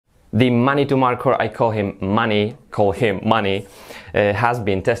The Manny2 marker, I call him Money, has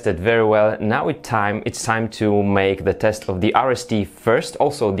been tested very well. Now it's time to make the test of the RST first,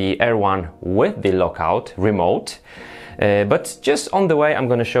 also the R1 with the lockout remote. But just on the way, I'm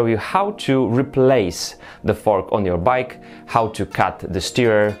going to show you how to replace the fork on your bike, how to cut the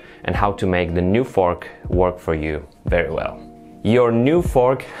steerer, and how to make the new fork work for you very well. Your new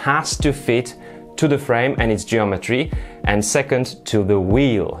fork has to fit to the frame and its geometry, and second, to the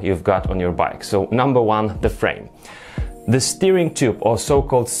wheel you've got on your bike. So number one, the frame. The steering tube, or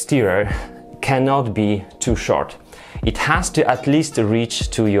so-called steerer, cannot be too short. It has to at least reach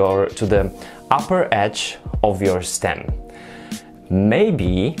to the upper edge of your stem.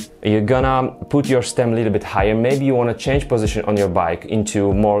 Maybe you're gonna put your stem a little bit higher, maybe you want to change position on your bike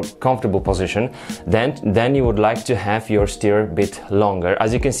into more comfortable position, then you would like to have your steer a bit longer.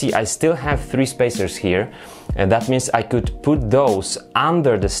 As you can see, I still have 3 spacers here, and that means I could put those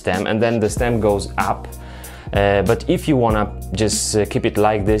under the stem and then the stem goes up. But if you want to just keep it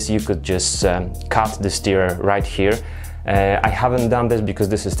like this, you could just cut the steer right here. I haven't done this because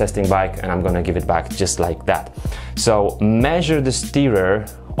this is testing bike and I'm gonna give it back just like that. So measure the steerer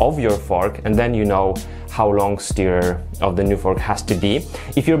of your fork and then you know how long steerer of the new fork has to be.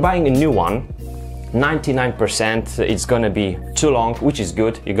 If you're buying a new one, 99% it's gonna be too long, which is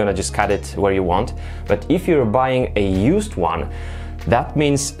good. You're gonna just cut it where you want. But if you're buying a used one, that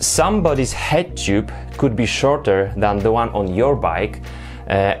means somebody's head tube could be shorter than the one on your bike.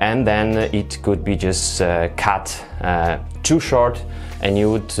 And then it could be just cut too short, and you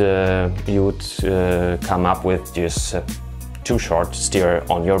would come up with just too short steer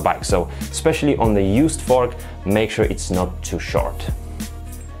on your bike. So especially on the used fork, make sure it's not too short.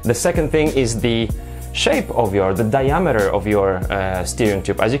 The second thing is the shape of the diameter of your steering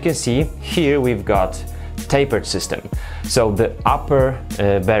tube. As you can see here, we've got tapered system. So the upper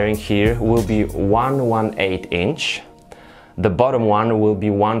bearing here will be 1/1/8 inch. The bottom one will be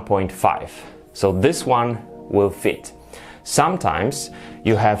 1.5. So this one will fit. Sometimes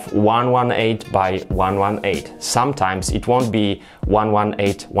you have 1/1/8 by 1/1/8. Sometimes it won't be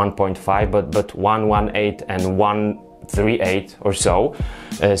 1/1/8, 1.5, but 1/1/8 and 1/3/8 or so.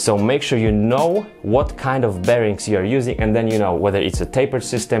 So make sure you know what kind of bearings you are using, and then you know whether it's a tapered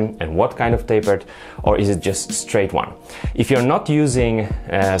system and what kind of tapered, or is it just straight one. If you're not using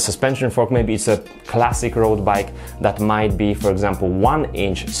a suspension fork, maybe it's a classic road bike that might be, for example,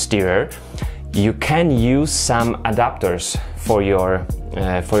 1-inch steerer, you can use some adapters for your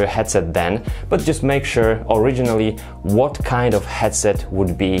headset then, but just make sure originally what kind of headset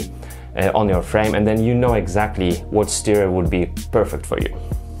would be on your frame, and then you know exactly what steerer would be perfect for you.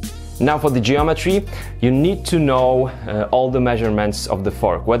 Now for the geometry, you need to know all the measurements of the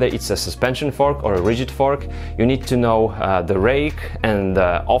fork, whether it's a suspension fork or a rigid fork. You need to know the rake and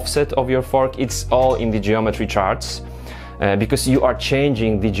the offset of your fork. It's all in the geometry charts. Because you are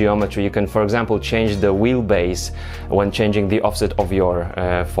changing the geometry. You can, for example, change the wheelbase when changing the offset of your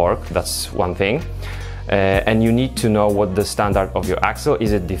fork. That's one thing. And you need to know what the standard of your axle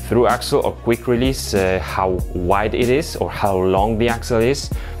is. It the through axle or quick release, how wide it is or how long the axle is.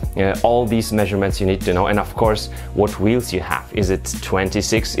 All these measurements you need to know, and of course what wheels you have. Is it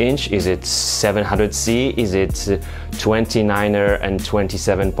 26-inch? Is it 700C? Is it 29er and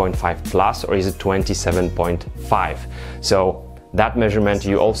 27.5 plus, or is it 27.5? So that measurement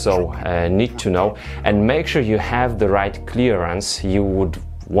you also need to know, and make sure you have the right clearance you would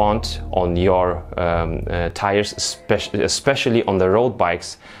want on your tires, especially on the road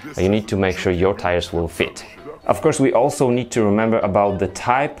bikes. You need to make sure your tires will fit. Of course, we also need to remember about the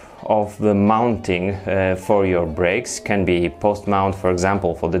type of the mounting for your brakes. Can be post mount, for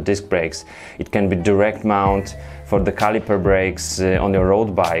example, for the disc brakes. It can be direct mount for the caliper brakes on your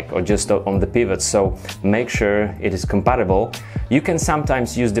road bike, or just on the pivots. So make sure it is compatible. You can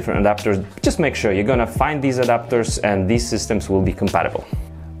sometimes use different adapters. Just make sure you're gonna find these adapters and these systems will be compatible.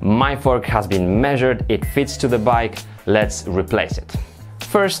 My fork has been measured, it fits to the bike. Let's replace it.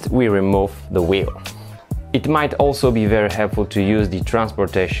 First, we remove the wheel. It might also be very helpful to use the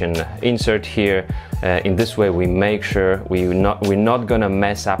transportation insert here. In this way we make sure we're not gonna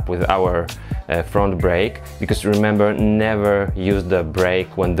mess up with our front brake, because remember, never use the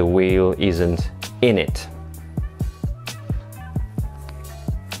brake when the wheel isn't in it.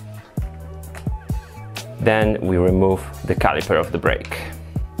 Then we remove the caliper of the brake.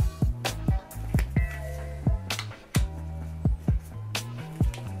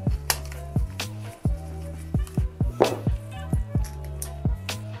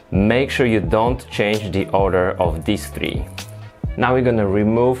 Make sure you don't change the order of these three. Now we're gonna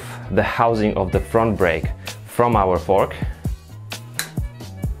remove the housing of the front brake from our fork.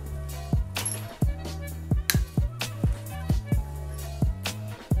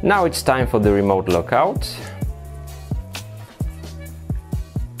 Now it's time for the remote lockout.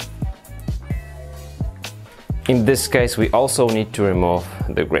 In this case, we also need to remove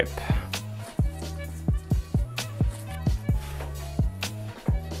the grip.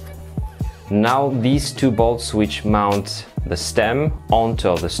 Now these two bolts which mount the stem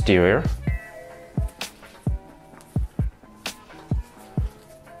onto the steerer.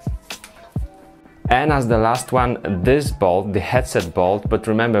 And as the last one, this bolt, the headset bolt, but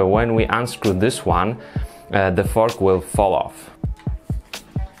remember when we unscrew this one, the fork will fall off.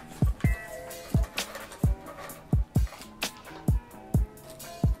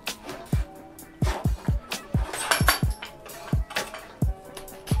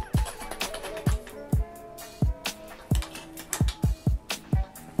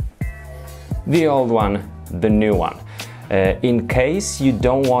 The old one, the new one. In case you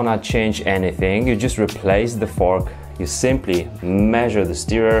don't want to change anything, you just replace the fork. You simply measure the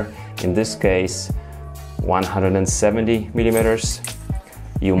steerer, in this case 170 millimeters.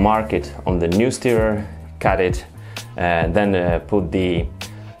 You mark it on the new steerer, cut it, then put the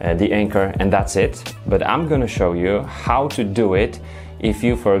anchor, and that's it. But I'm gonna show you how to do it if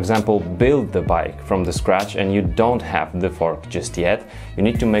you, for example, build the bike from the scratch and you don't have the fork just yet. You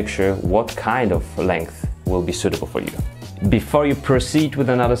need to make sure what kind of length will be suitable for you. Before you proceed with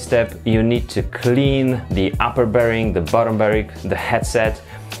another step, you need to clean the upper bearing, the bottom bearing, the headset,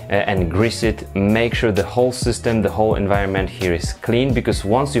 and grease it. Make sure the whole system, the whole environment here is clean, because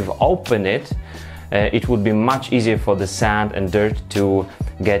once you've opened it, it would be much easier for the sand and dirt to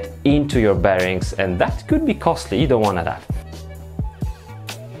get into your bearings, and that could be costly. You don't want that.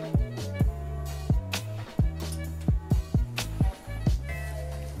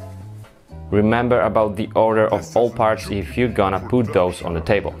 Remember about the order of all parts if you're gonna put those on the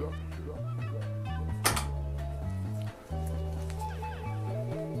table.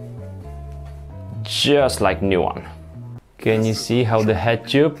 Just like new one. Can you see how the head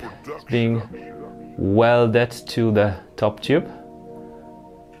tube is being welded to the top tube?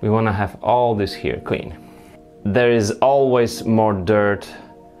 We wanna have all this here clean. There is always more dirt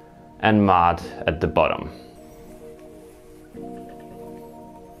and mud at the bottom.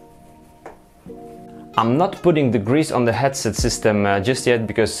 I'm not putting the grease on the headset system just yet,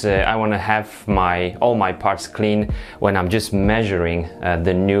 because I want to have all my parts clean when I'm just measuring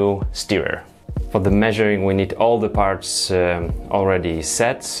the new steerer. For the measuring we need all the parts already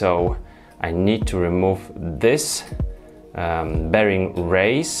set, so I need to remove this bearing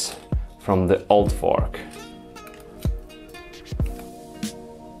race from the old fork.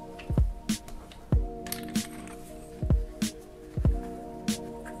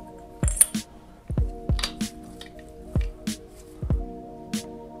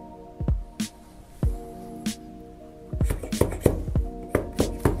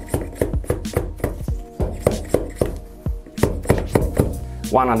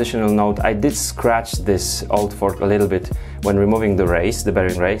 One additional note, I did scratch this old fork a little bit when removing the race, the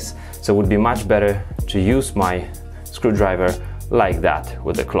bearing race, so it would be much better to use my screwdriver like that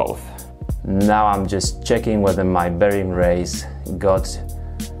with the cloth. Now I'm just checking whether my bearing race got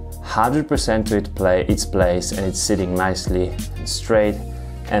 100% to its place and it's sitting nicely and straight,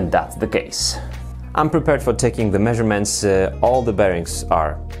 and that's the case. I'm prepared for taking the measurements. All the bearings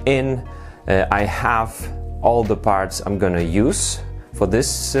are in. I have all the parts I'm gonna use for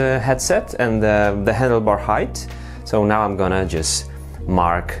this headset and the handlebar height. So now I'm gonna just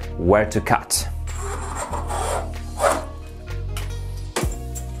mark where to cut.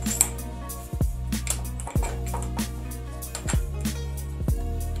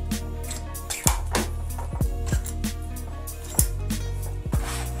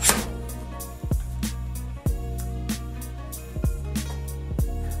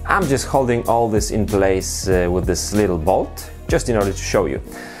 I'm just holding all this in place with this little bolt, just in order to show you.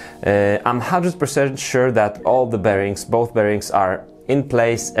 I'm 100% sure that all the bearings, both bearings are in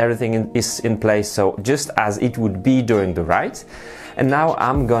place, everything is in place, so just as it would be during the ride. And now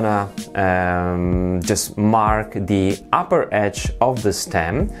I'm gonna just mark the upper edge of the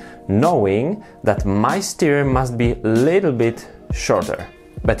stem, knowing that my steer must be a little bit shorter.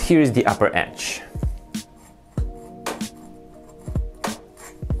 But here is the upper edge.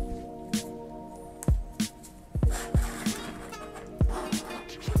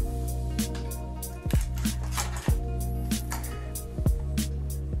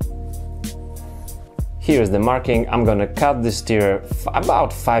 Here's the marking. I'm gonna cut the steer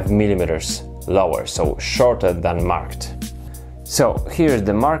about 5 millimeters lower, so shorter than marked. So here's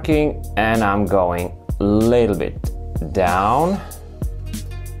the marking, and I'm going a little bit down,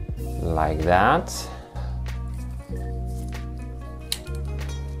 like that.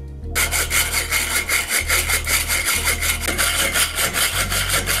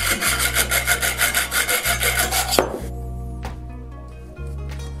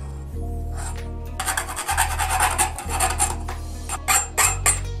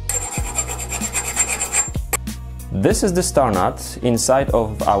 This is the star nut inside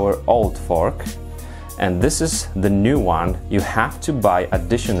of our old fork, and this is the new one you have to buy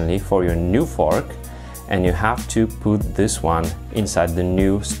additionally for your new fork, and you have to put this one inside the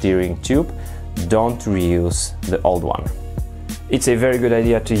new steering tube. Don't reuse the old one. It's a very good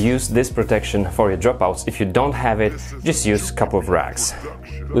idea to use this protection for your dropouts. If you don't have it, just use a couple of rags.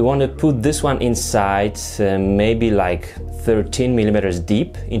 We want to put this one inside, maybe like 13 millimeters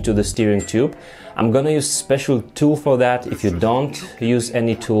deep into the steering tube. I'm gonna use special tool for that. If you don't use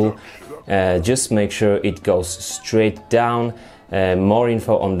any tool, just make sure it goes straight down. More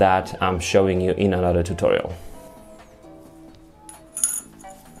info on that I'm showing you in another tutorial.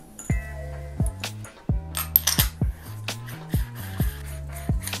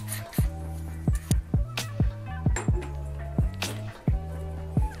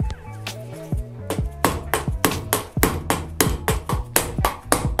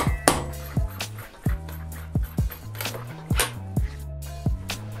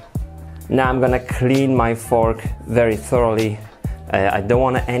 Now I'm gonna clean my fork very thoroughly. I don't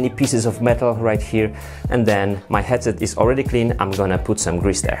want any pieces of metal right here. And then my headset is already clean. I'm gonna put some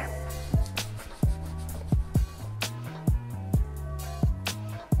grease there.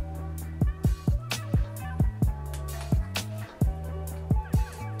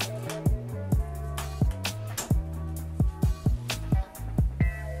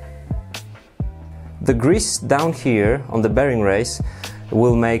 The grease down here on the bearing race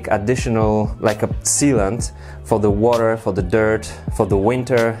will make additional, like a sealant for the water, for the dirt, for the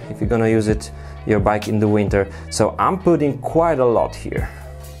winter, if you're gonna use your bike in the winter. So I'm putting quite a lot here.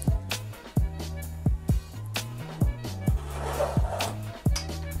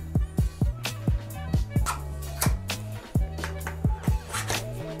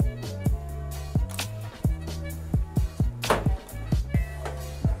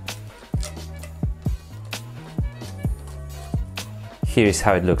 Here is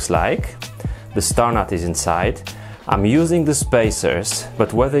how it looks like. The star nut is inside. I'm using the spacers,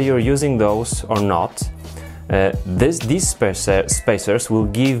 but whether you're using those or not, these spacers will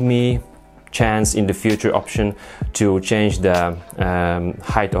give me chance in the future option to change the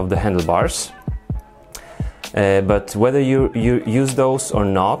height of the handlebars. But whether you use those or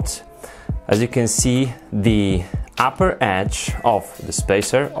not, as you can see, the upper edge of the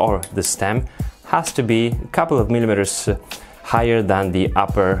spacer or the stem has to be a couple of millimeters higher than the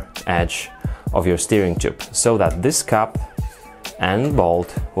upper edge of your steering tube, so that this cap and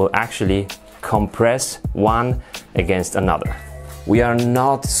bolt will actually compress one against another. We are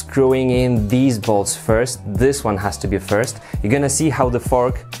not screwing in these bolts first. This one has to be first. You're gonna see how the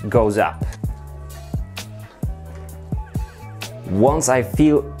fork goes up. Once I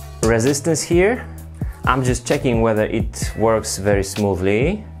feel resistance here, I'm just checking whether it works very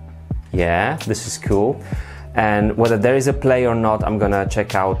smoothly. Yeah, this is cool. And whether there is a play or not, I'm gonna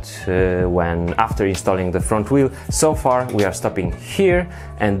check out after installing the front wheel. So far we are stopping here,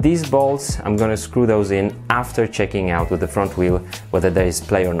 and these bolts I'm gonna screw those in after checking out with the front wheel whether there is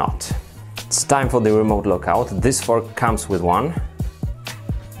play or not. It's time for the remote lockout. This fork comes with one.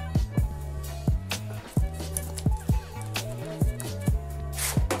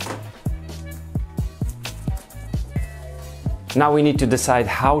 Now we need to decide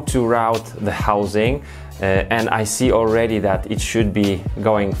how to route the housing. And I see already that it should be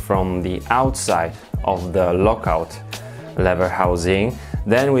going from the outside of the lockout lever housing.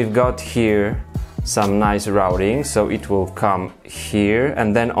 Then we've got here some nice routing, so it will come here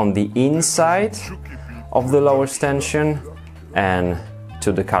and then on the inside of the lower stanchion and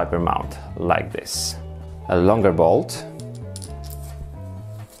to the caliper mount like this. A longer bolt.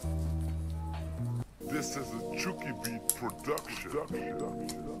 This is a Chucky Beat production.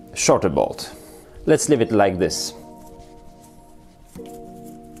 Shorter bolt. Let's leave it like this.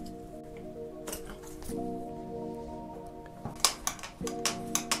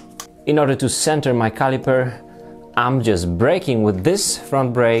 In order to center my caliper, I'm just braking with this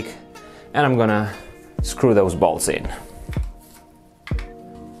front brake, and I'm gonna screw those bolts in.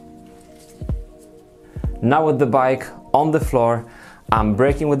 Now with the bike on the floor, I'm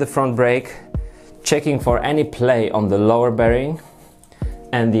braking with the front brake, checking for any play on the lower bearing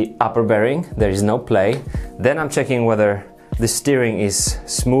and the upper bearing. There is no play. Then I'm checking whether the steering is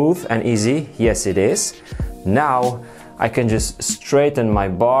smooth and easy. Yes, it is. Now I can just straighten my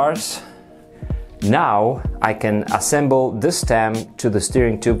bars. Now I can assemble the stem to the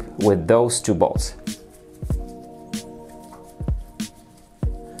steering tube with those two bolts.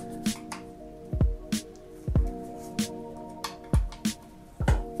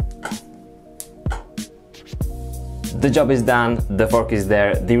 the job is done, the fork is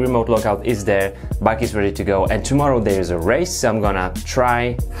there, the remote lockout is there, bike is ready to go, and tomorrow there is a race, so I'm gonna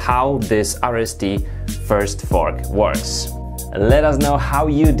try how this RST first fork works. Let us know how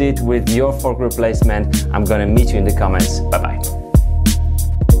you did with your fork replacement. I'm gonna meet you in the comments. Bye bye.